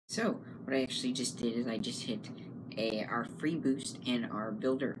So what I actually just did is I just hit our free boost and our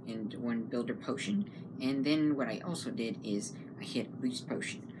builder and one builder potion, and then what I also did is I hit a boost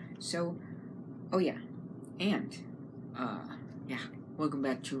potion. So, oh yeah, and yeah, welcome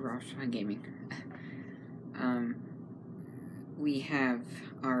back to Rockstar Gaming. We have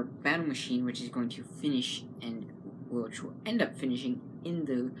our battle machine, which is going to finish, and which will end up finishing in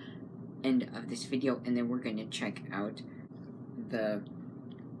the end of this video, and then we're going to check out the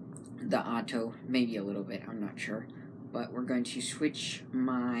Otto, maybe a little bit, I'm not sure, but we're going to switch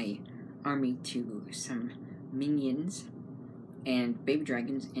my army to some minions and baby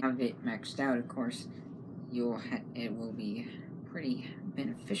dragons and have it maxed out. Of course, it will be pretty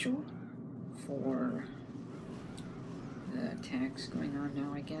beneficial for the attacks going on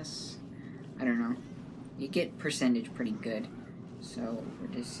now, I guess. I don't know. You get percentage pretty good, so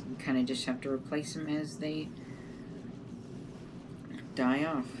we kind of just have to replace them as they die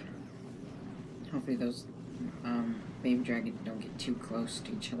off. Hopefully those baby dragons don't get too close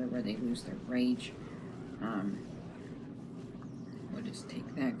to each other where they lose their rage. We'll just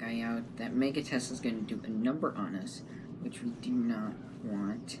take that guy out. That Mega Tesla's going to do a number on us, which we do not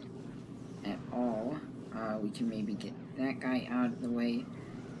want at all. We can maybe get that guy out of the way.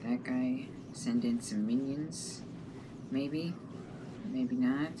 That guy, send in some minions. Maybe. Maybe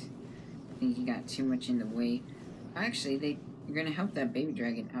not. I think he got too much in the way. Actually, they're going to help that baby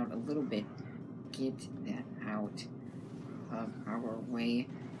dragon out a little bit. Get that out of our way.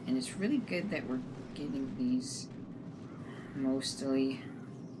 And it's really good that we're getting these mostly...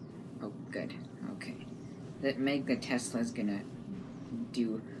 Oh, good. Okay. That Mega Tesla's gonna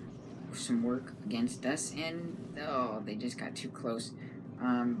do some work against us, and oh, they just got too close.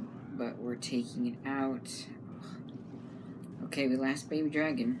 But we're taking it out. Okay, we lost baby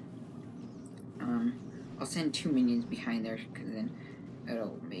dragon. I'll send 2 minions behind there, because then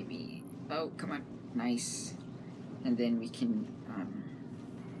it'll maybe... Oh, come on. Nice. And then we can, how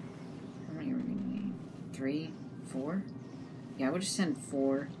many are we gonna need? 3? 4? Yeah, we'll just send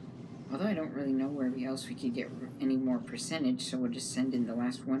 4. Although I don't really know where else we could get any more percentage, so we'll just send in the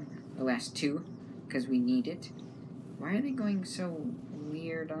last one, the last 2, because we need it. Why are they going so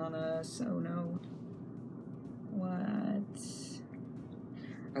weird on us? Oh no. What?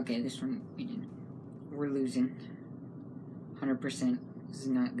 Okay, this one, we're losing. 100%. This is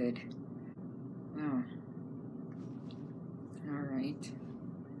not good. Wow. Alright.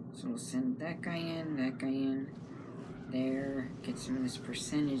 So we'll send that guy in, there, get some of this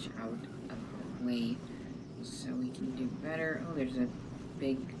percentage out of the way so we can do better. Oh, there's a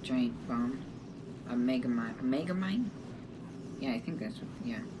big giant bomb. A mega mine? Yeah, I think that's what,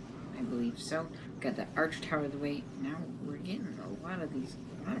 yeah, I believe so. Got the arch tower of the way. Now we're getting a lot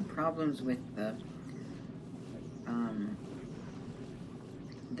of problems with the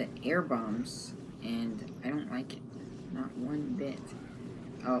air bombs, and I don't like it, not one bit.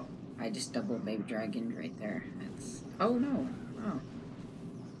 Oh, I just doubled baby dragon right there. That's, oh no,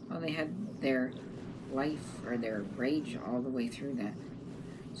 oh, they had their life or their rage all the way through that,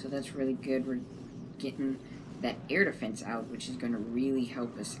 so that's really good. We're getting that air defense out, which is going to really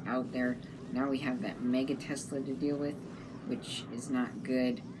help us out there. Now we have that Mega Tesla to deal with, which is not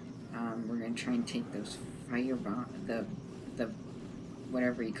good. We're going to try and take those fire bomb, the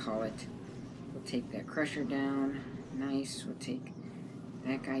whatever you call it. We'll take that crusher down. Nice. We'll take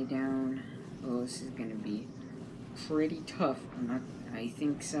that guy down. Oh, this is going to be pretty tough. I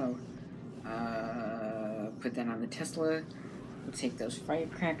think so. Put that on the Tesla. We'll take those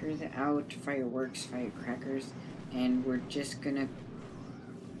firecrackers out. Fireworks, firecrackers. And we're just going to...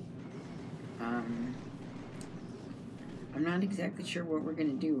 I'm not exactly sure what we're going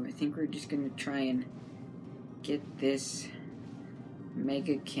to do. I think we're just going to try and get this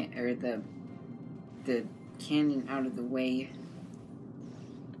the cannon out of the way.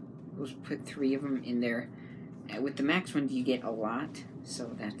 We'll put 3 of them in there. With the max ones, you get a lot,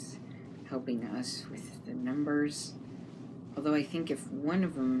 so that's helping us with the numbers. Although I think if one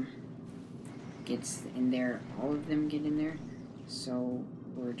of them gets in there, all of them get in there. So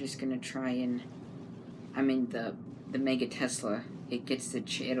we're just gonna try and, I mean the Mega Tesla,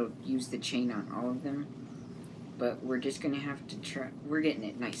 it'll use the chain on all of them. But we're just gonna have to try. We're getting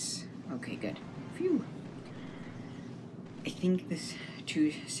it. Nice. Okay, good. Phew. I think this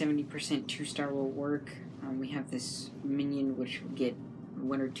 70% 2-star will work. We have this minion which will get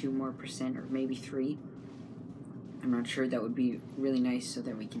 1 or 2 more percent, or maybe 3. I'm not sure. That would be really nice so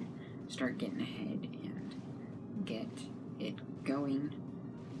that we can start getting ahead and get it going.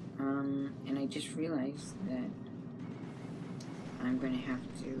 And I just realized that I'm gonna have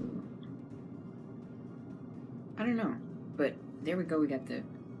to, I don't know, but there we go. We got the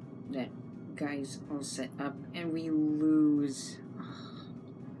that guy's all set up, and we lose. Oh,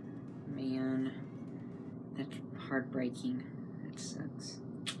 man, that's heartbreaking. That sucks.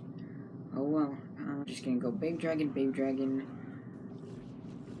 Oh well. I'm just gonna go Baby Dragon, Baby Dragon,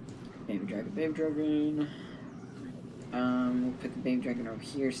 Baby Dragon, Baby Dragon. We'll put the Baby Dragon over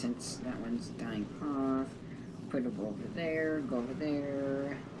here since that one's dying off. Put it over there, go over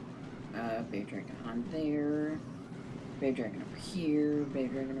there. Baby Dragon on there. Baby Dragon over here, Baby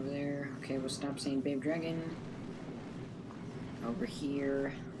Dragon over there. Okay, we'll stop saying Baby Dragon. Over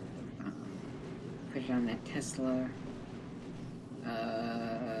here. Put it on that Tesla.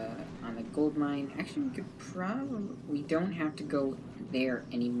 On the gold mine. Actually, we could probably... We don't have to go there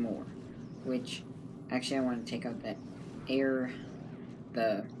anymore. Which, actually, I want to take out that air...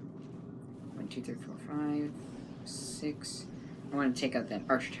 The... 1, 2, 3, 4, 5, 6... I want to take out that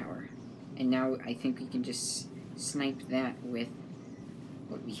arch tower. And now I think we can just snipe that with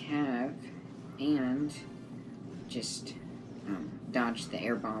what we have. And just dodge the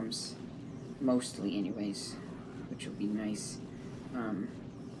air bombs. Mostly, anyways. Which will be nice.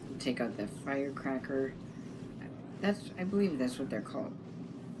 Take out the firecracker. I believe that's what they're called,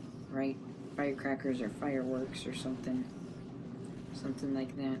 right? Firecrackers or fireworks or something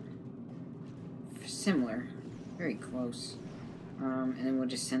like that. Similar, very close. And then we'll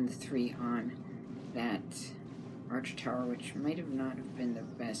just send the 3 on that archer tower, which might have not have been the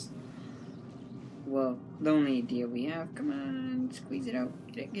best. Well, the only idea we have. Come on, squeeze it out.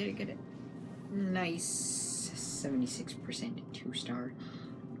 Get it. Nice, 76% 2-star.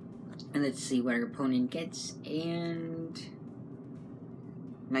 And let's see what our opponent gets, and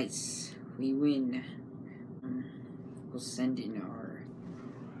nice, we win. We'll send in our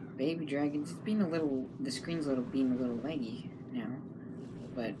Baby Dragons. It's been a little, the screen's being a little laggy now,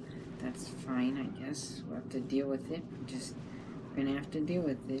 but that's fine, I guess. We'll have to deal with it. Just gonna have to deal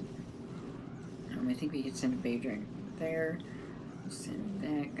with it. I think we could send a Baby Dragon there. We'll send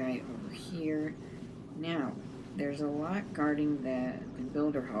that guy over here. Now, there's a lot guarding the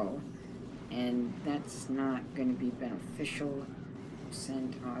builder hull. And that's not going to be beneficial.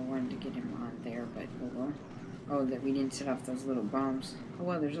 I wanted to get him on there, but oh well. Oh, that we didn't set off those little bombs. Oh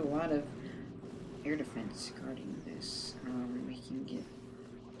well, there's a lot of air defense guarding this. We can get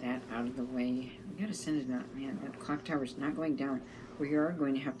that out of the way. We gotta send it out. Man, that clock tower's not going down. We are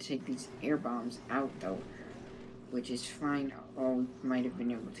going to have to take these air bombs out, though. Which is fine. Oh, we might have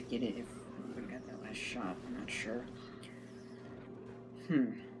been able to get it if we got that last shot. I'm not sure.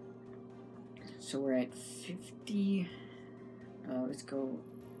 So we're at 50. Let's go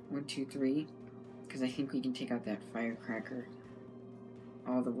 1, 2, 3. Because I think we can take out that firecracker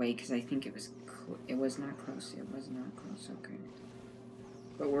all the way. Because I think it was not close. It was not close. Okay.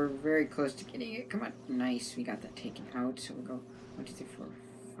 But we're very close to getting it. Come on. Nice. We got that taken out. So we'll go 1, 2, 3, 4,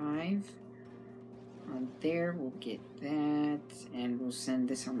 5. On there. We'll get that. And we'll send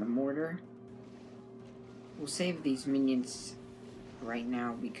this on the mortar. We'll save these minions right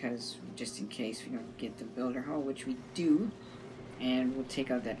now because just in case we don't get the builder hull, which we do, and we'll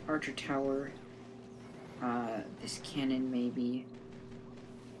take out that archer tower, this cannon maybe,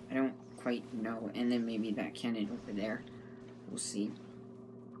 I don't quite know, and then maybe that cannon over there, we'll see.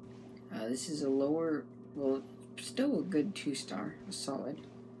 This is a lower, well, still a good 2-star, a solid,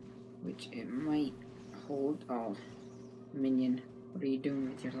 which it might hold. Oh, minion, what are you doing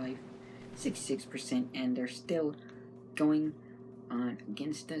with your life? 66%, and they're still going on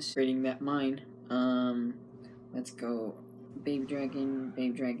against us. Raiding that mine. Let's go Baby Dragon,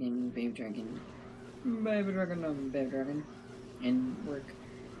 Baby Dragon, Baby Dragon, Baby Dragon, Baby Dragon, and work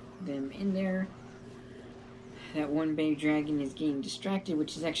them in there. That one Baby Dragon is getting distracted,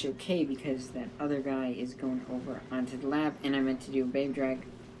 which is actually okay because that other guy is going over onto the lab, and I meant to do a Baby Drag,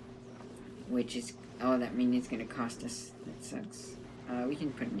 which is, oh, that minion's gonna cost us. That sucks. We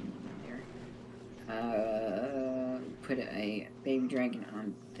can put a minion in there. Put a Baby Dragon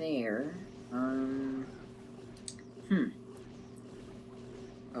on there.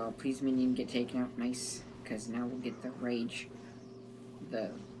 Oh, please minion get taken out. Nice. Because now we'll get the rage.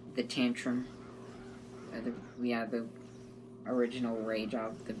 The tantrum. The original rage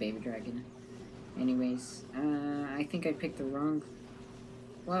of the Baby Dragon. Anyways, I think I picked the wrong...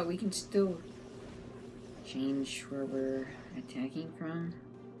 Well, we can still change where we're attacking from.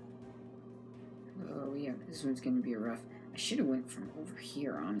 Oh yeah, this one's gonna be rough. I should have went from over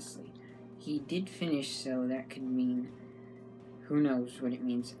here, honestly. He did finish, so that could mean... Who knows what it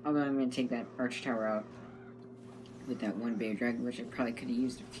means. Although I'm gonna take that arch tower out with that one Baby Dragon, which I probably could have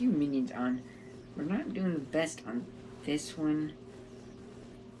used a few minions on. We're not doing the best on this one.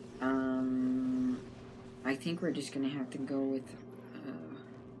 I think we're just gonna have to go with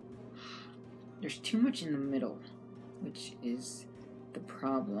there's too much in the middle, which is the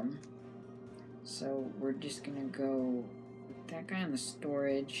problem. So we're just gonna go with that guy on the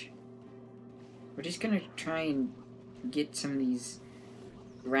storage. We're just gonna try and get some of these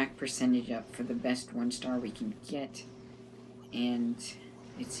rack percentage up for the best 1-star we can get, and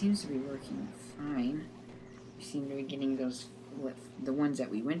it seems to be working fine. We seem to be getting those, the ones that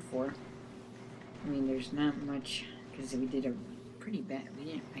we went for. I mean, there's not much, because we did a pretty bad,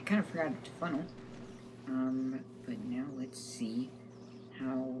 I kind of forgot to funnel. But now let's see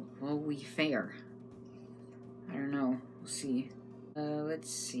how well we fare. I don't know, we'll see. Let's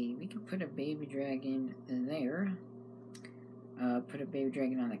see, we can put a baby dragon there. Put a baby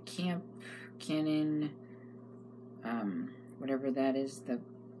dragon on the camp cannon, whatever that is, the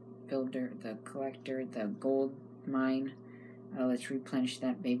builder, the collector, the gold mine. Let's replenish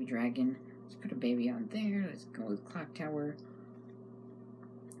that baby dragon. Let's put a baby on there. Let's go with clock tower.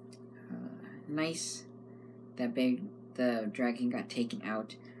 Nice. The dragon got taken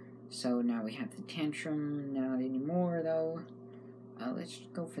out, so now we have the tantrum. Not anymore though. Let's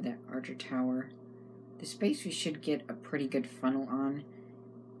go for that archer tower. The space we should get a pretty good funnel on.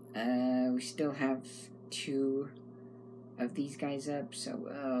 We still have 2 of these guys up, so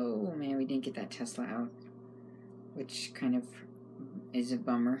oh man, we didn't get that Tesla out, which kind of is a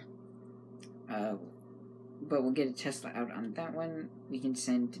bummer. But we'll get a Tesla out on that one. We can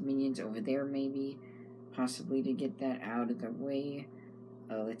send minions over there maybe, possibly to get that out of the way.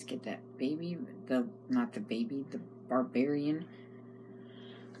 Let's get that baby, the barbarian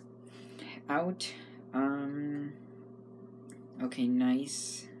out. Okay,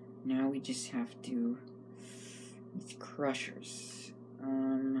 nice. Now we just have to, these crushers.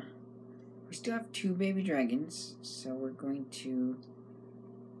 We still have 2 baby dragons, so we're going to,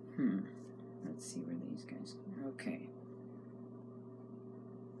 let's see where these guys, okay.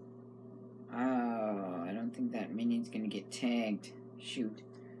 Oh, I don't think that minion's gonna get tagged. Shoot.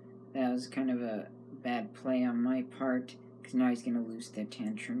 That was kind of a bad play on my part, because now he's gonna lose the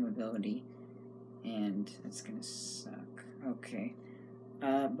tantrum ability, and that's gonna suck. Okay.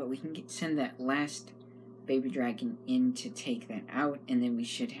 But we can send that last baby dragon in to take that out, and then we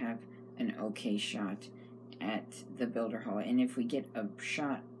should have an okay shot at the builder hall. And if we get a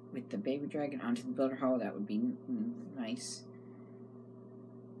shot with the baby dragon onto the builder hall, that would be nice.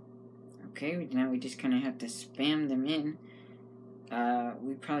 Okay, now we just kind of have to spam them in.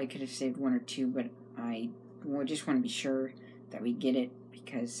 We probably could have saved 1 or 2, but I just want to be sure that we get it,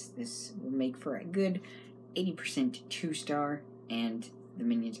 because this will make for a good 80% 2-star, and the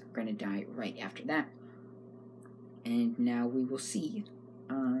minions are going to die right after that. And now we will see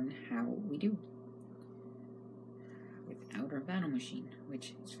on how we do without our battle machine,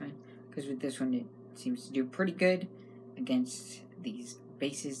 which is fine, because with this one it seems to do pretty good against these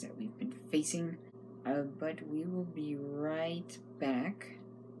bases that we've been facing. But we will be right back,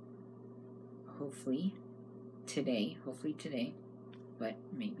 hopefully today, but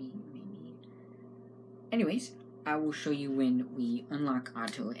maybe. Anyways, I will show you when we unlock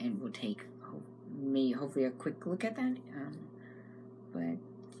Otto, and we'll take hopefully a quick look at that. But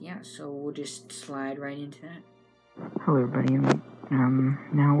yeah, so we'll just slide right into that. Hello everybody,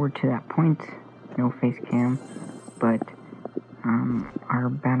 now we're to that point, no face cam, but our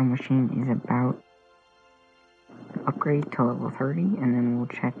battle machine is about to upgrade to level 30, and then we'll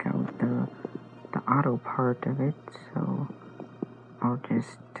check out the auto part of it. So I'll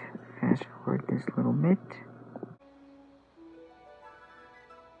just fast forward this little bit.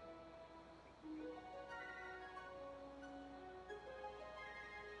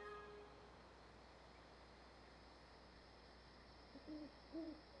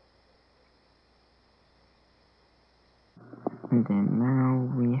 And then now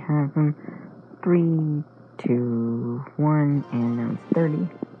we have him 3, 2, 1, and now it's 30.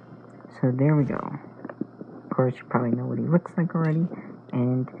 So there we go. Of course, you probably know what he looks like already.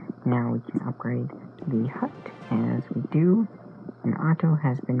 And now we can upgrade the hut as we do. And Otto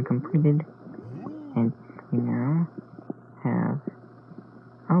has been completed. And we now have,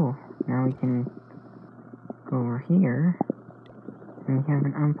 now we can go over here. And we have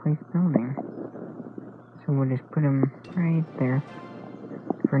an unplaced building. So we'll just put them right there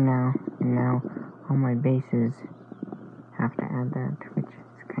for now. And now all my bases have to add that, which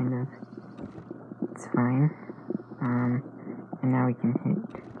is kind of, it's fine. And now we can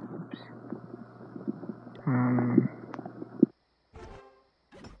hit,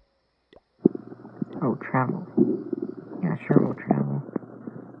 travel. Yeah, sure, we'll travel.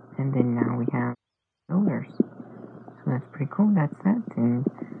 And then now we have builders. So that's pretty cool, that's that. And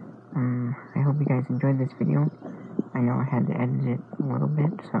I hope you guys enjoyed this video. I know I had to edit it a little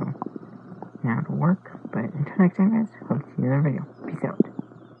bit, so now to work. But until next time, guys, hope to see you in another video. Peace out.